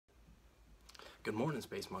Good morning,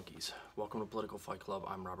 Space Monkeys. Welcome to Political Fight Club.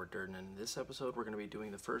 I'm Robert Durden, and in this episode we're going to be doing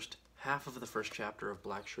the first half of the first chapter of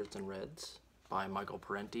Blackshirts and Reds by Michael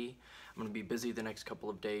Parenti. I'm going to be busy the next couple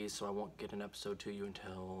of days, so I won't get an episode to you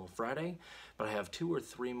until Friday, but I have 2 or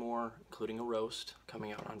 3 more, including a roast,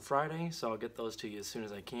 coming out on Friday, so I'll get those to you as soon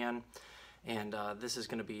as I can. And this is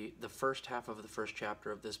going to be the first half of the first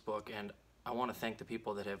chapter of this book, and I want to thank the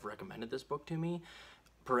people that have recommended this book to me.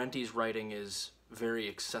 Parenti's writing is very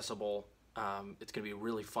accessible. It's going to be a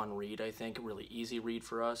really fun read, I think, a really easy read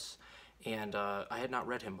for us, and I had not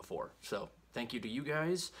read him before, so thank you to you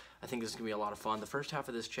guys. I think this is going to be a lot of fun. The first half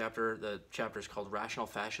of this chapter, the chapter is called Rational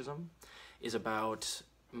Fascism, is about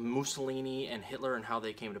Mussolini and Hitler and how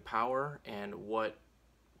they came to power and what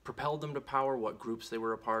propelled them to power, what groups they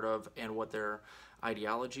were a part of, and what their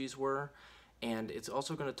ideologies were. And it's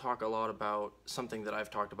also going to talk a lot about something that I've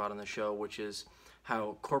talked about on the show, which is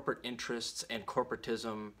how corporate interests and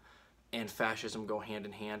corporatism and fascism go hand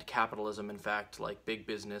in hand. Capitalism, in fact, like big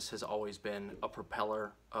business, has always been a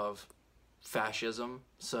propeller of fascism.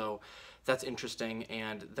 So that's interesting,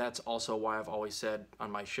 and that's also why I've always said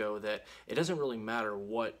on my show that it doesn't really matter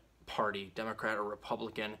what party, Democrat or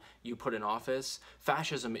Republican, you put in office.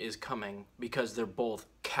 Fascism is coming because they're both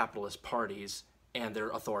capitalist parties and they're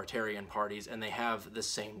authoritarian parties, and they have the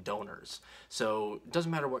same donors. So it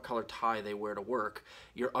doesn't matter what color tie they wear to work,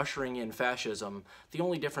 you're ushering in fascism. The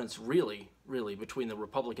only difference really between the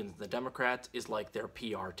Republicans and the Democrats is like their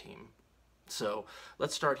PR team. So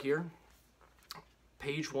let's start here.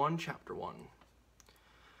 Page 1, chapter 1.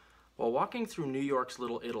 While walking through New York's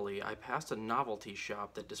Little Italy, I passed a novelty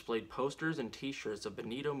shop that displayed posters and t-shirts of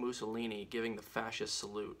Benito Mussolini giving the fascist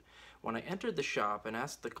salute. When I entered the shop and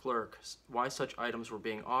asked the clerk why such items were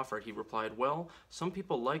being offered, he replied, "Well, some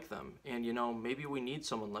people like them, and you know, maybe we need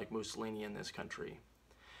someone like Mussolini in this country."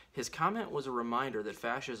 His comment was a reminder that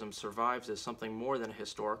fascism survives as something more than a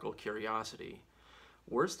historical curiosity.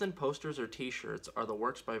 Worse than posters or t-shirts are the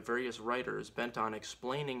works by various writers bent on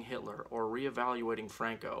explaining Hitler or reevaluating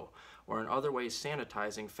Franco, or in other ways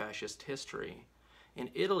sanitizing fascist history. In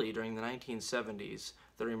Italy during the 1970s,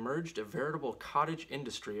 there emerged a veritable cottage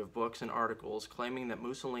industry of books and articles claiming that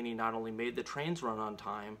Mussolini not only made the trains run on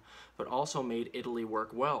time, but also made Italy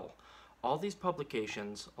work well. All these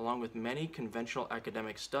publications, along with many conventional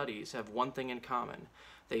academic studies, have one thing in common.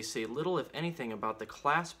 They say little, if anything, about the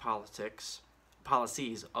class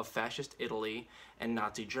policies of fascist Italy and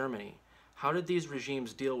Nazi Germany. How did these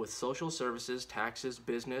regimes deal with social services, taxes,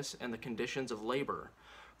 business, and the conditions of labor?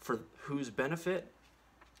 For whose benefit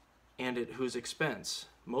and at whose expense?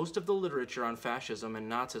 Most of the literature on fascism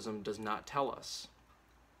and Nazism does not tell us.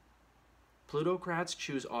 Plutocrats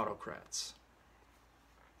choose autocrats.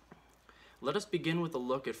 Let us begin with a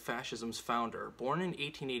look at fascism's founder. Born in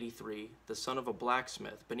 1883, the son of a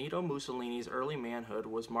blacksmith, Benito Mussolini's early manhood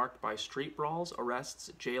was marked by street brawls,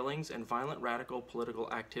 arrests, jailings, and violent radical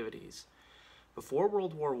political activities. Before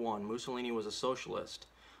World War I, Mussolini was a socialist.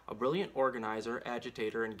 A brilliant organizer,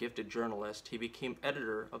 agitator, and gifted journalist, he became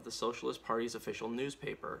editor of the Socialist Party's official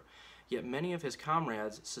newspaper. Yet many of his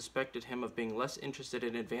comrades suspected him of being less interested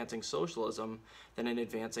in advancing socialism than in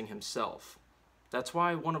advancing himself. That's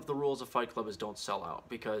why one of the rules of Fight Club is don't sell out,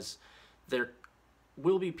 because there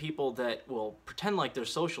will be people that will pretend like they're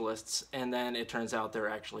socialists, and then it turns out they're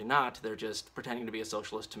actually not. They're just pretending to be a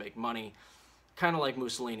socialist to make money. Kind of like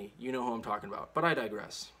Mussolini. You know who I'm talking about. But I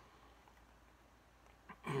digress.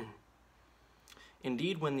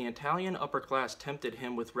 Indeed, when the Italian upper class tempted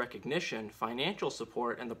him with recognition, financial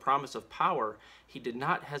support, and the promise of power, he did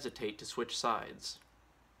not hesitate to switch sides.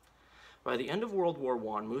 By the end of World War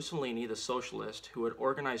I, Mussolini, the socialist, who had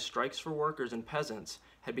organized strikes for workers and peasants,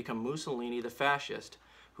 had become Mussolini, the fascist,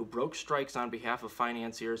 who broke strikes on behalf of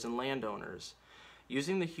financiers and landowners.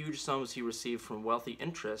 Using the huge sums he received from wealthy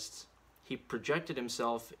interests, he projected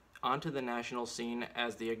himself onto the national scene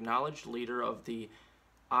as the acknowledged leader of the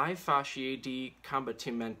I Fasci di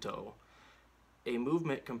Combattimento, a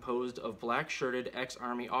movement composed of black-shirted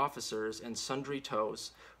ex-army officers and sundry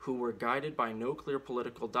toes who were guided by no clear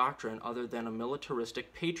political doctrine other than a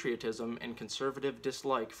militaristic patriotism and conservative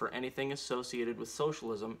dislike for anything associated with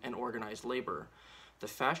socialism and organized labor. The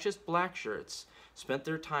fascist Blackshirts spent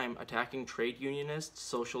their time attacking trade unionists,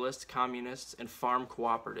 socialists, communists, and farm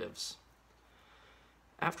cooperatives.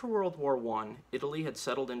 After World War I, Italy had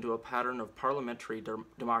settled into a pattern of parliamentary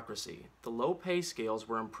democracy. The low pay scales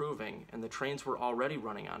were improving, and the trains were already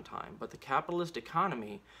running on time, but the capitalist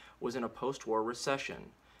economy was in a post-war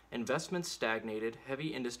recession. Investments stagnated, heavy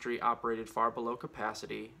industry operated far below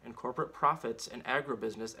capacity, and corporate profits and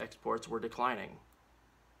agribusiness exports were declining.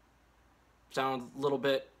 Sound a little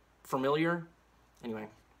bit familiar? Anyway.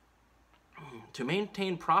 To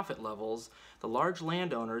maintain profit levels, the large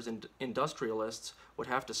landowners and industrialists would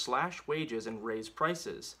have to slash wages and raise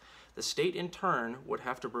prices. The state, in turn, would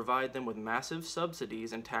have to provide them with massive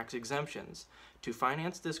subsidies and tax exemptions. To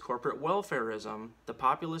finance this corporate welfareism, the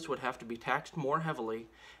populace would have to be taxed more heavily,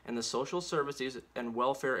 and the social services and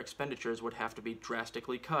welfare expenditures would have to be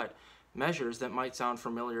drastically cut, measures that might sound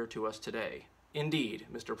familiar to us today. Indeed,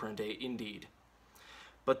 Mr. Parenti, indeed.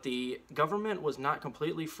 But the government was not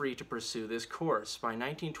completely free to pursue this course. By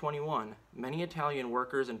 1921, many Italian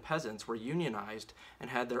workers and peasants were unionized and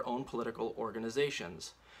had their own political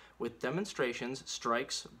organizations. With demonstrations,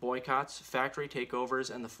 strikes, boycotts, factory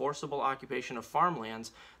takeovers, and the forcible occupation of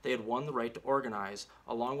farmlands, they had won the right to organize,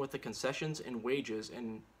 along with the concessions in wages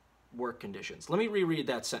and work conditions. Let me reread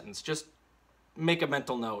that sentence. Just make a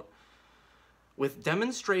mental note. With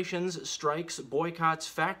demonstrations, strikes, boycotts,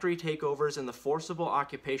 factory takeovers, and the forcible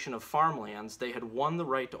occupation of farmlands, they had won the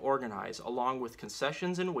right to organize, along with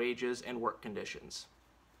concessions in wages and work conditions.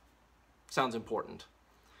 Sounds important.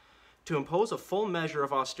 To impose a full measure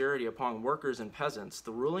of austerity upon workers and peasants,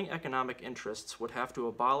 the ruling economic interests would have to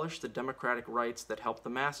abolish the democratic rights that helped the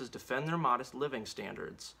masses defend their modest living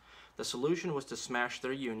standards. The solution was to smash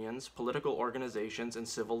their unions, political organizations, and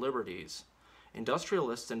civil liberties.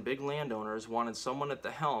 Industrialists and big landowners wanted someone at the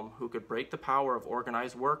helm who could break the power of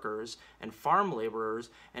organized workers and farm laborers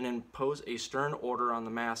and impose a stern order on the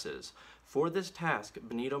masses. For this task,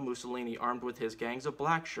 Benito Mussolini, armed with his gangs of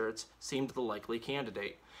Blackshirts, seemed the likely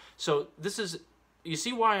candidate. So this is, you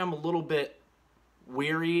see why I'm a little bit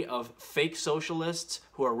weary of fake socialists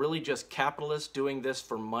who are really just capitalists doing this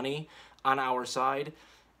for money on our side?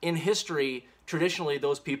 In history, traditionally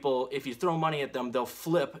those people, if you throw money at them, they'll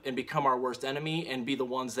flip and become our worst enemy and be the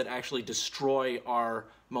ones that actually destroy our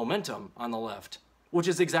momentum on the left, which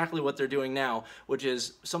is exactly what they're doing now, which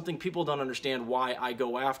is something people don't understand why I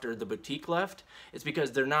go after the boutique left. It's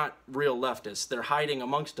because they're not real leftists. They're hiding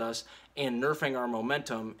amongst us and nerfing our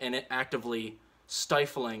momentum and actively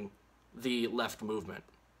stifling the left movement.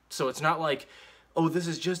 So it's not like, oh, this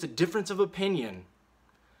is just a difference of opinion.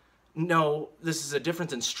 No, this is a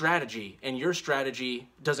difference in strategy, and your strategy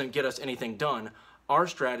doesn't get us anything done. Our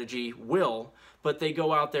strategy will, but they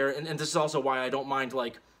go out there, and this is also why I don't mind,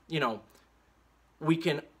 like, you know, we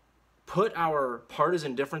can put our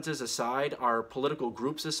partisan differences aside, our political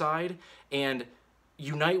groups aside, and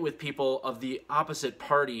unite with people of the opposite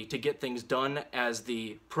party to get things done as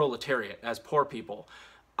the proletariat, as poor people.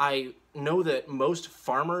 I know that most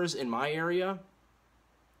farmers in my area,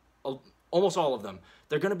 almost all of them,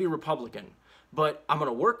 they're going to be Republican. But I'm going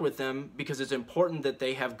to work with them because it's important that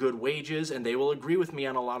they have good wages, and they will agree with me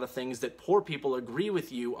on a lot of things that poor people agree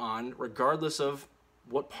with you on, regardless of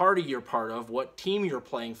what party you're part of, what team you're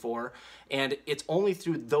playing for. And it's only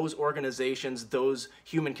through those organizations, those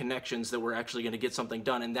human connections, that we're actually going to get something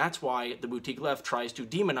done. And that's why the boutique left tries to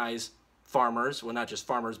demonize farmers, well, not just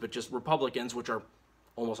farmers, but just Republicans, which are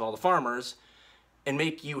almost all the farmers, and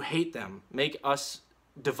make you hate them, make us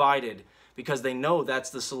divided, because they know that's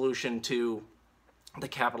the solution to the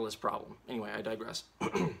capitalist problem. Anyway, I digress.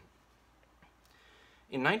 In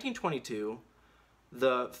 1922,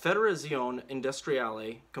 the Federazione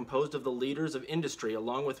Industriale, composed of the leaders of industry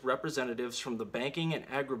along with representatives from the banking and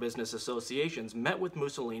agribusiness associations, met with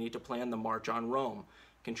Mussolini to plan the March on Rome,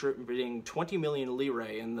 contributing 20 million lire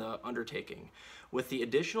in the undertaking. With the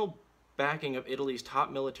additional backing of Italy's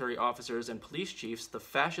top military officers and police chiefs, the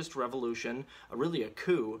fascist revolution, really a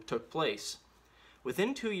coup, took place.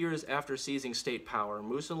 Within 2 years after seizing state power,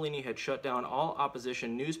 Mussolini had shut down all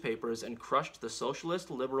opposition newspapers and crushed the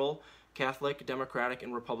socialist, liberal, Catholic, Democratic,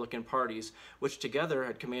 and Republican parties, which together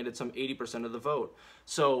had commanded some 80% of the vote.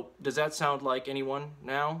 So, does that sound like anyone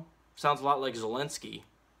now? Sounds a lot like Zelensky.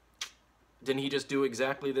 Didn't he just do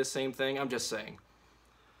exactly the same thing? I'm just saying.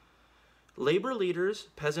 Labor leaders,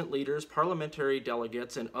 peasant leaders, parliamentary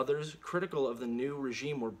delegates, and others critical of the new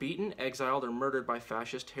regime were beaten, exiled, or murdered by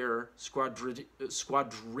fascist terror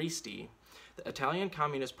squadristi. The Italian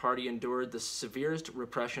Communist Party endured the severest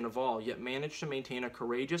repression of all, yet managed to maintain a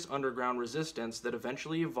courageous underground resistance that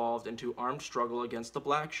eventually evolved into armed struggle against the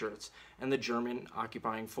Blackshirts and the German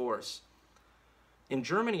occupying force. In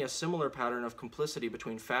Germany, a similar pattern of complicity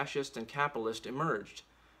between fascist and capitalist emerged.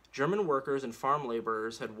 German workers and farm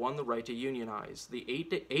laborers had won the right to unionize, the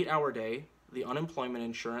 8-hour day, the unemployment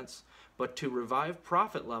insurance, but to revive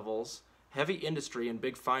profit levels, heavy industry and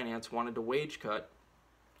big finance wanted a wage cut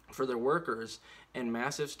for their workers and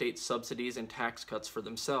massive state subsidies and tax cuts for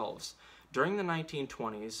themselves. During the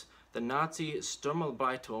 1920s, the Nazi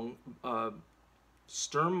Sturmabteilung,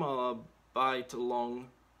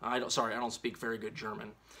 I don't speak very good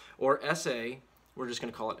German, or SA, We're just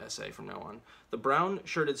going to call it SA from now on. The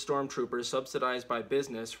brown-shirted stormtroopers, subsidized by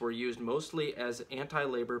business, were used mostly as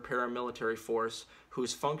anti-labor paramilitary force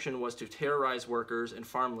whose function was to terrorize workers and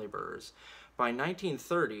farm laborers. By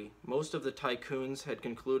 1930, most of the tycoons had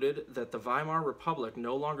concluded that the Weimar Republic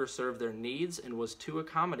no longer served their needs and was too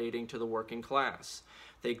accommodating to the working class.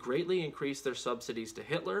 They greatly increased their subsidies to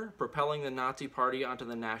Hitler, propelling the Nazi Party onto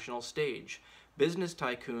the national stage. Business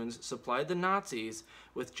tycoons supplied the Nazis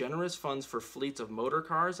with generous funds for fleets of motor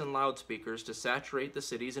cars and loudspeakers to saturate the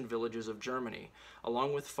cities and villages of Germany,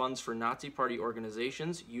 along with funds for Nazi Party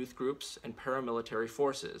organizations, youth groups, and paramilitary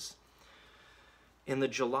forces. In the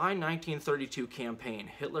July 1932 campaign,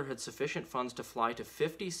 Hitler had sufficient funds to fly to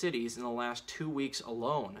 50 cities in the last 2 weeks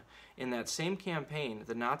alone. In that same campaign,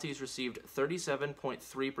 the Nazis received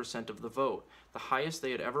 37.3% of the vote, the highest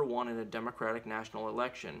they had ever won in a democratic national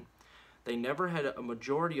election. They never had a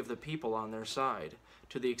majority of the people on their side.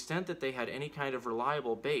 To the extent that they had any kind of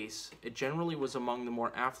reliable base, it generally was among the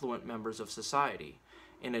more affluent members of society.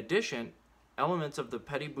 In addition, elements of the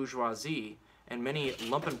petty bourgeoisie and many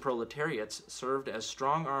lumpen proletariats served as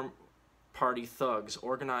strong-arm party thugs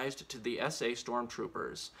organized to the SA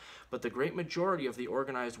stormtroopers, but the great majority of the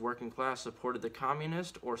organized working class supported the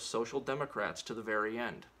communist or social democrats to the very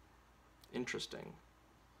end. Interesting.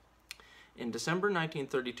 In December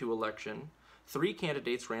 1932 election, 3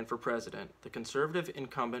 candidates ran for president: the conservative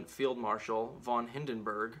incumbent Field Marshal von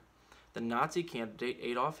Hindenburg, the Nazi candidate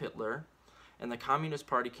Adolf Hitler, and the Communist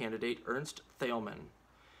Party candidate Ernst Thälmann.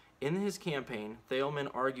 In his campaign,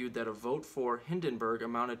 Thälmann argued that a vote for Hindenburg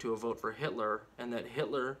amounted to a vote for Hitler, and that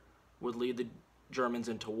Hitler would lead the Germans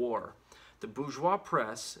into war. The bourgeois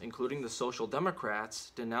press, including the Social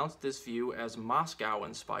Democrats, denounced this view as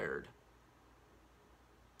Moscow-inspired.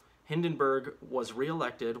 Hindenburg was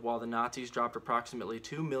re-elected while the Nazis dropped approximately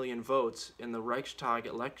 2 million votes in the Reichstag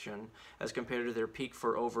election as compared to their peak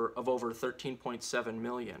of over 13.7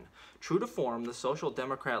 million. True to form, the Social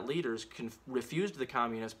Democrat leaders refused the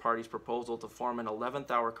Communist Party's proposal to form an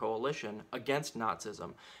 11th-hour coalition against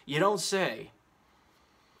Nazism. You don't say!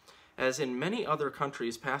 As in many other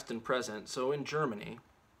countries past and present, so in Germany,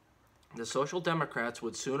 the Social Democrats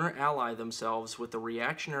would sooner ally themselves with the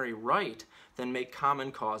reactionary right than make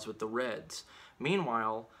common cause with the Reds.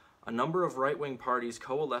 Meanwhile, a number of right-wing parties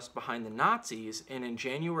coalesced behind the Nazis, and in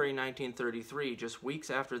January 1933, just weeks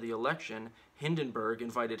after the election, Hindenburg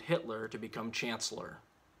invited Hitler to become chancellor.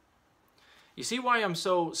 You see why I'm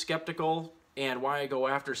so skeptical and why I go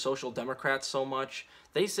after Social Democrats so much?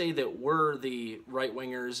 They say that we're the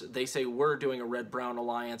right-wingers. They say we're doing a red-brown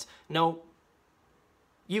alliance. No,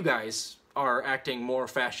 you guys are acting more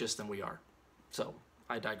fascist than we are. So,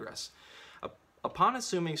 I digress. Upon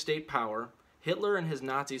assuming state power, Hitler and his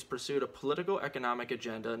Nazis pursued a political-economic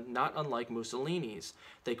agenda not unlike Mussolini's.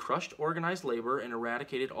 They crushed organized labor and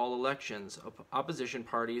eradicated all elections, opposition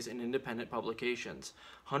parties, and independent publications.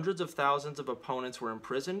 Hundreds of thousands of opponents were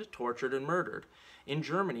imprisoned, tortured, and murdered. In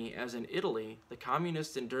Germany, as in Italy, the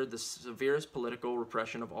communists endured the severest political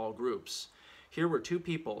repression of all groups. Here were 2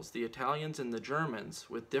 peoples, the Italians and the Germans,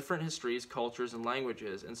 with different histories, cultures, and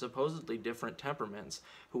languages, and supposedly different temperaments,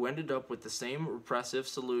 who ended up with the same repressive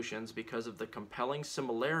solutions because of the compelling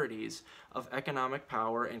similarities of economic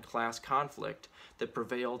power and class conflict that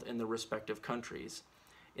prevailed in the respective countries.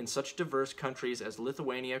 In such diverse countries as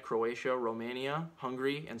Lithuania, Croatia, Romania,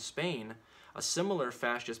 Hungary, and Spain, a similar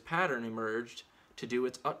fascist pattern emerged to do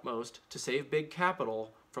its utmost to save big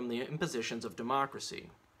capital from the impositions of democracy.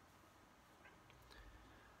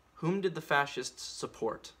 Whom did the fascists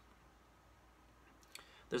support?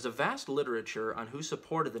 There's a vast literature on who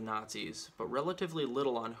supported the Nazis, but relatively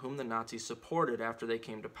little on whom the Nazis supported after they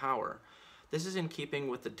came to power. This is in keeping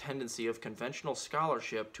with the tendency of conventional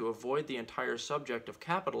scholarship to avoid the entire subject of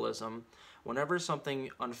capitalism whenever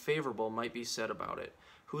something unfavorable might be said about it.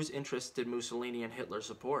 Whose interests did Mussolini and Hitler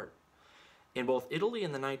support? In both Italy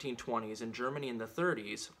in the 1920s and Germany in the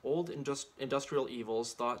 30s, old industrial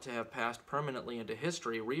evils thought to have passed permanently into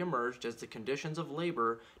history reemerged as the conditions of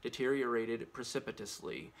labor deteriorated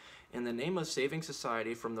precipitously. In the name of saving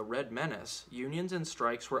society from the Red Menace, unions and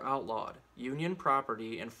strikes were outlawed. Union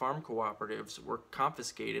property and farm cooperatives were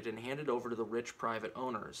confiscated and handed over to the rich private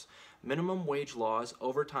owners. Minimum wage laws,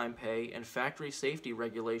 overtime pay, and factory safety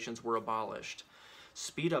regulations were abolished.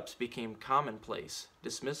 Speed-ups became commonplace.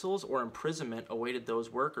 Dismissals or imprisonment awaited those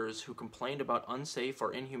workers who complained about unsafe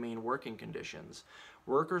or inhumane working conditions.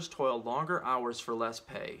 Workers toiled longer hours for less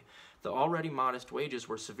pay. The already modest wages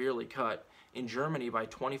were severely cut, in Germany by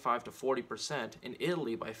 25 to 40%, in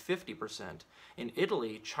Italy by 50%. In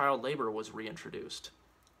Italy, child labor was reintroduced.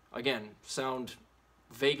 Again, sound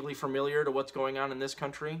vaguely familiar to what's going on in this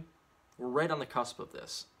country? We're right on the cusp of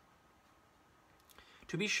this.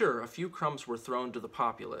 To be sure, a few crumbs were thrown to the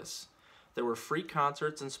populace. There were free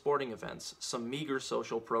concerts and sporting events, some meager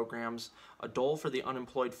social programs, a dole for the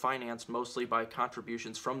unemployed financed mostly by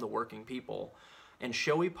contributions from the working people, and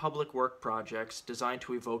showy public work projects designed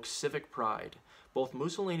to evoke civic pride. Both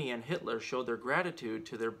Mussolini and Hitler showed their gratitude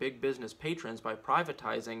to their big business patrons by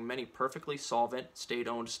privatizing many perfectly solvent,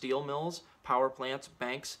 state-owned steel mills, power plants,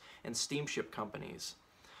 banks, and steamship companies.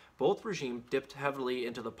 Both regimes dipped heavily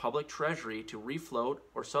into the public treasury to refloat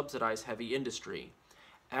or subsidize heavy industry.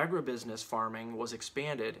 Agribusiness farming was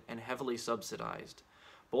expanded and heavily subsidized.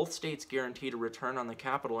 Both states guaranteed a return on the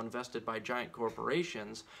capital invested by giant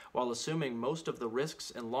corporations while assuming most of the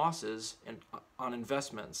risks and losses on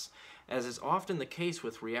investments. As is often the case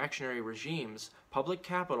with reactionary regimes, public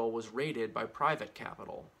capital was raided by private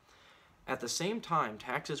capital. At the same time,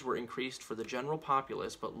 taxes were increased for the general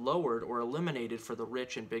populace but lowered or eliminated for the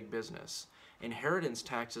rich and big business. Inheritance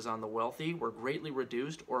taxes on the wealthy were greatly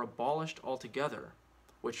reduced or abolished altogether,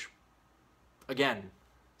 which, again,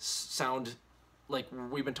 sound like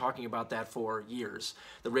we've been talking about that for years.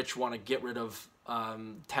 The rich want to get rid of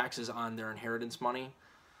taxes on their inheritance money.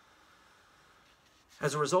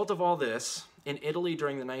 As a result of all this, in Italy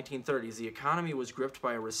during the 1930s, the economy was gripped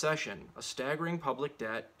by a recession, a staggering public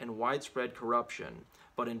debt, and widespread corruption.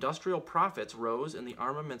 But industrial profits rose and the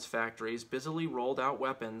armaments factories busily rolled out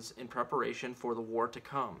weapons in preparation for the war to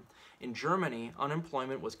come. In Germany,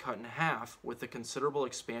 unemployment was cut in half with the considerable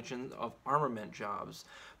expansion of armament jobs,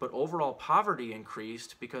 but overall poverty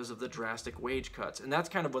increased because of the drastic wage cuts. And that's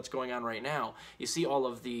kind of what's going on right now. You see all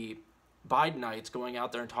of the Bidenites going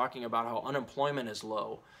out there and talking about how unemployment is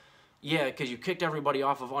low. Yeah, because you kicked everybody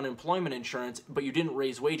off of unemployment insurance, but you didn't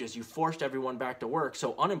raise wages. You forced everyone back to work.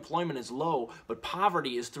 So unemployment is low, but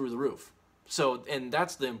poverty is through the roof. So, and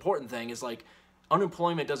that's the important thing, is like,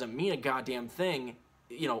 unemployment doesn't mean a goddamn thing.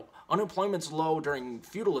 You know, unemployment's low during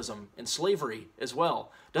feudalism and slavery as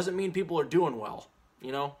well. Doesn't mean people are doing well,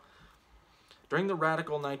 you know? During the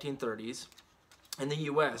radical 1930s, in the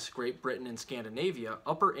US, Great Britain, and Scandinavia,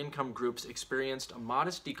 upper income groups experienced a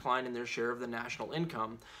modest decline in their share of the national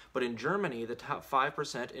income, but in Germany, the top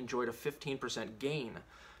 5% enjoyed a 15% gain.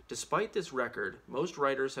 Despite this record, most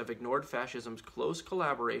writers have ignored fascism's close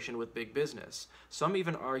collaboration with big business. Some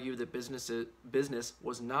even argue that business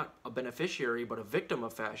was not a beneficiary but a victim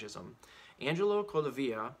of fascism. Angelo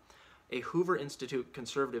Colavia, a Hoover Institute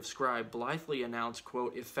conservative scribe, blithely announced,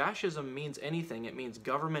 quote, "If fascism means anything, it means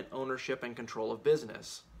government ownership and control of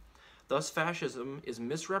business." Thus, fascism is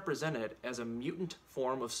misrepresented as a mutant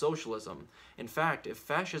form of socialism. In fact, if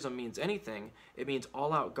fascism means anything, it means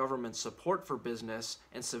all-out government support for business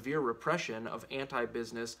and severe repression of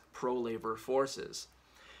anti-business, pro-labor forces.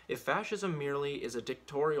 If fascism merely is a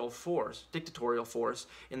dictatorial force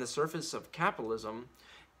in the surface of capitalism,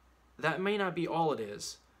 that may not be all it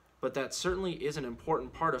is, but that certainly is an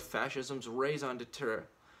important part of fascism's raison d'etre,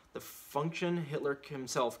 the function Hitler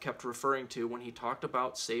himself kept referring to when he talked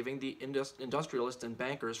about saving the industrialists and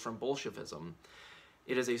bankers from Bolshevism.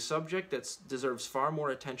 It is a subject that deserves far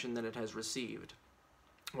more attention than it has received.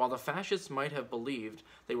 While the fascists might have believed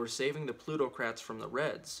they were saving the plutocrats from the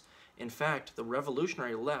Reds, in fact, the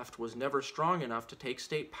revolutionary left was never strong enough to take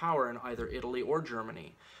state power in either Italy or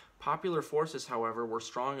Germany. Popular forces, however, were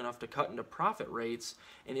strong enough to cut into profit rates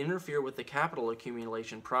and interfere with the capital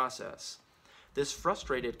accumulation process. This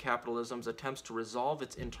frustrated capitalism's attempts to resolve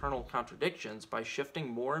its internal contradictions by shifting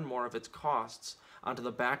more and more of its costs onto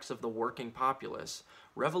the backs of the working populace.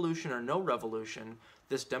 Revolution or no revolution,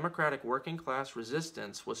 this democratic working class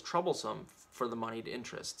resistance was troublesome for the moneyed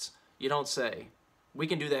interests. You don't say. We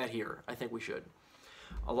can do that here. I think we should.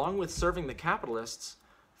 Along with serving the capitalists,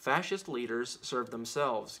 fascist leaders served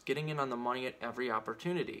themselves, getting in on the money at every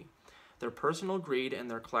opportunity. Their personal greed and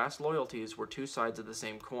their class loyalties were two sides of the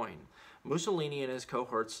same coin. Mussolini and his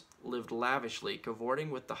cohorts lived lavishly,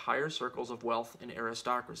 cavorting with the higher circles of wealth and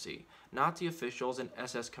aristocracy. Nazi officials and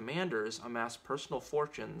SS commanders amassed personal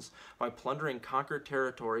fortunes by plundering conquered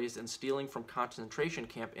territories and stealing from concentration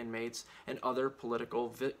camp inmates and other political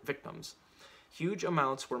victims. Huge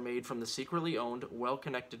amounts were made from the secretly owned,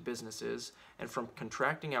 well-connected businesses and from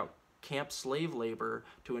contracting out camp slave labor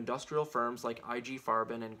to industrial firms like IG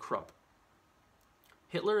Farben and Krupp.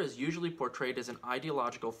 Hitler is usually portrayed as an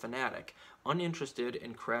ideological fanatic, uninterested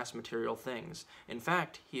in crass material things. In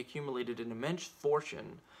fact, he accumulated an immense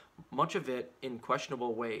fortune, much of it in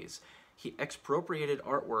questionable ways. He expropriated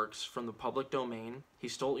artworks from the public domain, he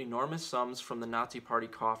stole enormous sums from the Nazi Party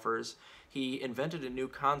coffers, he invented a new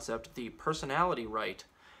concept, the personality right,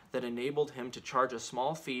 that enabled him to charge a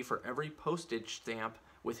small fee for every postage stamp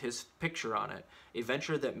with his picture on it, a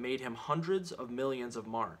venture that made him hundreds of millions of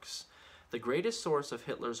marks. The greatest source of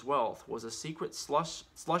Hitler's wealth was a secret slush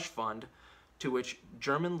fund to which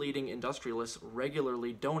German leading industrialists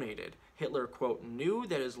regularly donated. Hitler, quote, knew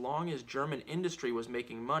that as long as German industry was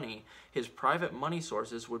making money, his private money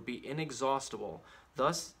sources would be inexhaustible.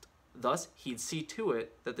 Thus, he'd see to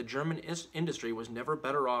it that the German industry was never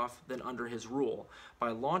better off than under his rule,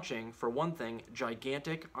 by launching, for one thing,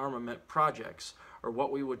 gigantic armament projects, or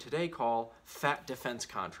what we would today call fat defense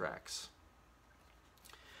contracts.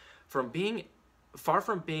 Far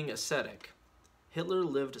from being ascetic, Hitler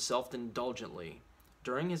lived self-indulgently.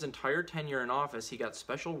 During his entire tenure in office, he got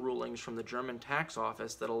special rulings from the German tax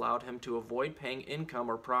office that allowed him to avoid paying income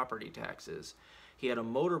or property taxes. He had a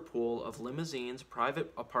motor pool of limousines,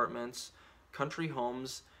 private apartments, country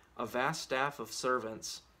homes, a vast staff of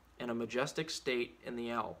servants, and a majestic state in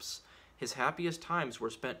the Alps. His happiest times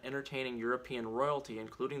were spent entertaining European royalty,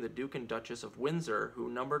 including the Duke and Duchess of Windsor, who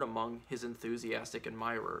numbered among his enthusiastic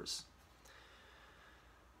admirers.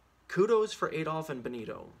 Kudos for Adolf and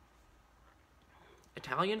Benito.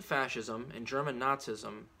 Italian fascism and German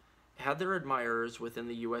Nazism had their admirers within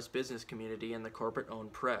the U.S. business community and the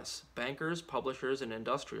corporate-owned press. Bankers, publishers, and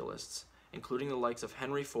industrialists, including the likes of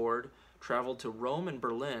Henry Ford, traveled to Rome and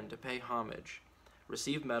Berlin to pay homage,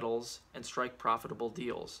 receive medals, and strike profitable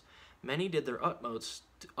deals. Many did their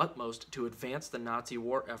utmost to advance the Nazi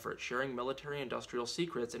war effort, sharing military-industrial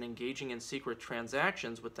secrets and engaging in secret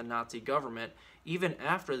transactions with the Nazi government even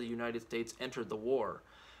after the United States entered the war.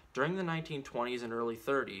 During the 1920s and early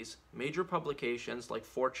 30s, major publications like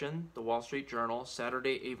Fortune, the Wall Street Journal,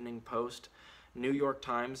 Saturday Evening Post, New York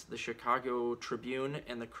Times, the Chicago Tribune,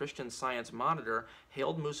 and the Christian Science Monitor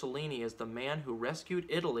hailed Mussolini as the man who rescued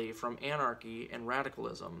Italy from anarchy and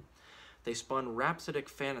radicalism. They spun rhapsodic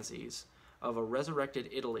fantasies of a resurrected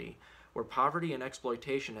Italy where poverty and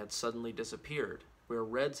exploitation had suddenly disappeared, where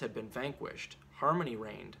Reds had been vanquished, harmony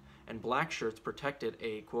reigned, and Blackshirts protected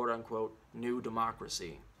a quote-unquote new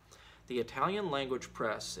democracy. The Italian-language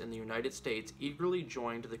press in the United States eagerly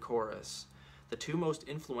joined the chorus. The two most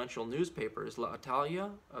influential newspapers, La Italia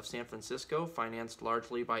of San Francisco, financed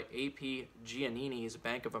largely by A.P. Giannini's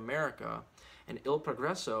Bank of America, and Il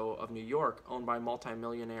Progresso of New York, owned by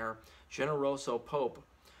multimillionaire Generoso Pope,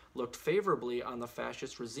 looked favorably on the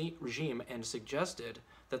fascist regime and suggested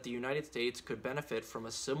that the United States could benefit from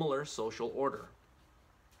a similar social order.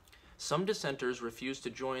 Some dissenters refused to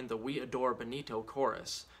join the We Adore Benito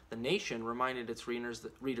chorus. The Nation reminded its readers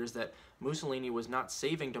that Mussolini was not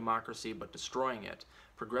saving democracy but destroying it.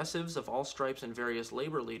 Progressives of all stripes and various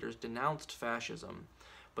labor leaders denounced fascism,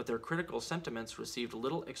 but their critical sentiments received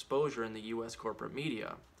little exposure in the U.S. corporate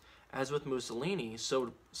media. As with Mussolini,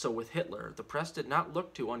 so with Hitler, the press did not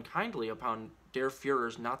look too unkindly upon Der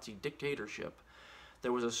Führer's Nazi dictatorship.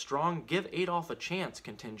 There was a strong give Adolf a chance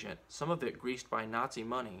contingent, some of it greased by Nazi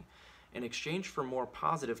money. In exchange for more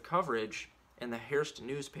positive coverage in the Hearst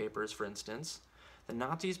newspapers, for instance, the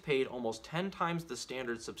Nazis paid almost 10 times the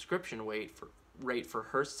standard subscription rate for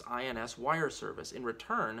Hearst's INS wire service. In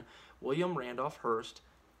return, William Randolph Hearst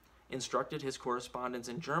instructed his correspondents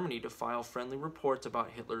in Germany to file friendly reports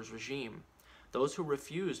about Hitler's regime. Those who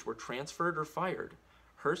refused were transferred or fired.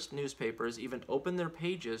 Hearst newspapers even opened their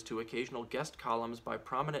pages to occasional guest columns by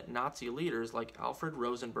prominent Nazi leaders like Alfred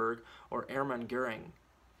Rosenberg or Hermann Goering.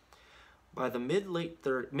 By the mid to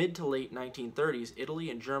late 1930s, Italy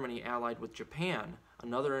and Germany, allied with Japan,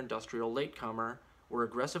 another industrial latecomer, were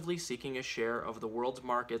aggressively seeking a share of the world's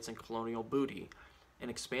markets and colonial booty, an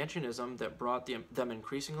expansionism that brought them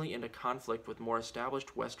increasingly into conflict with more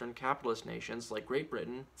established Western capitalist nations like Great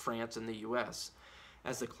Britain, France, and the U.S.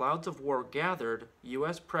 As the clouds of war gathered,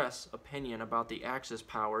 U.S. press opinion about the Axis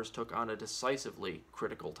powers took on a decisively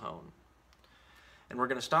critical tone. And we're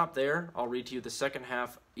going to stop there. I'll read to you the second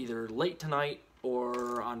half either late tonight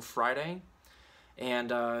or on Friday.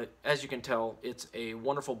 And as you can tell, it's a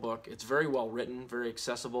wonderful book. It's very well written, very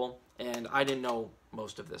accessible, and I didn't know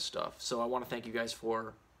most of this stuff. So I want to thank you guys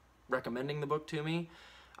for recommending the book to me.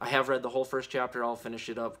 I have read the whole first chapter. I'll finish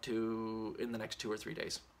it up in the next 2 or 3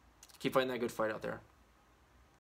 days. Keep fighting that good fight out there.